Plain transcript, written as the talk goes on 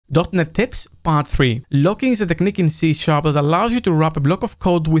.NET Tips Part 3. Locking is a technique in C# that allows you to wrap a block of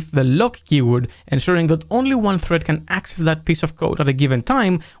code with the lock keyword, ensuring that only one thread can access that piece of code at a given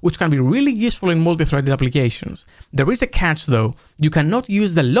time, which can be really useful in multi-threaded applications. There is a catch though. You cannot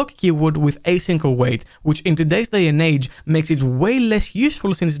use the lock keyword with async await, which in today's day and age makes it way less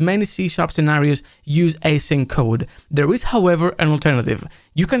useful since many C# scenarios use async code. There is, however, an alternative.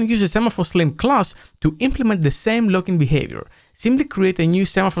 You can use a SemaphOrSlim class to implement the same locking behavior. Simply create a new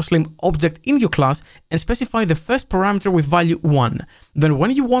SemaphOrSlim object in your class and specify the first parameter with value 1. Then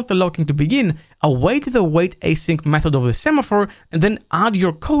when you want the locking to begin, await the wait async method of the semaphore and then add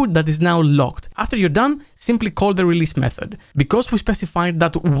your code that is now locked. After you're done, simply call the release method. Because we specified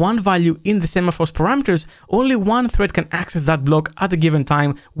that one value in the semaphore's parameters, only one thread can access that block at a given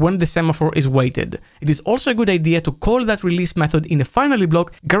time when the semaphore is waited. It is also a good idea to call that release method in a finally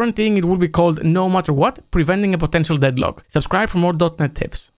block, guaranteeing it will be called no matter what, preventing a potential deadlock. Subscribe for more .NET tips.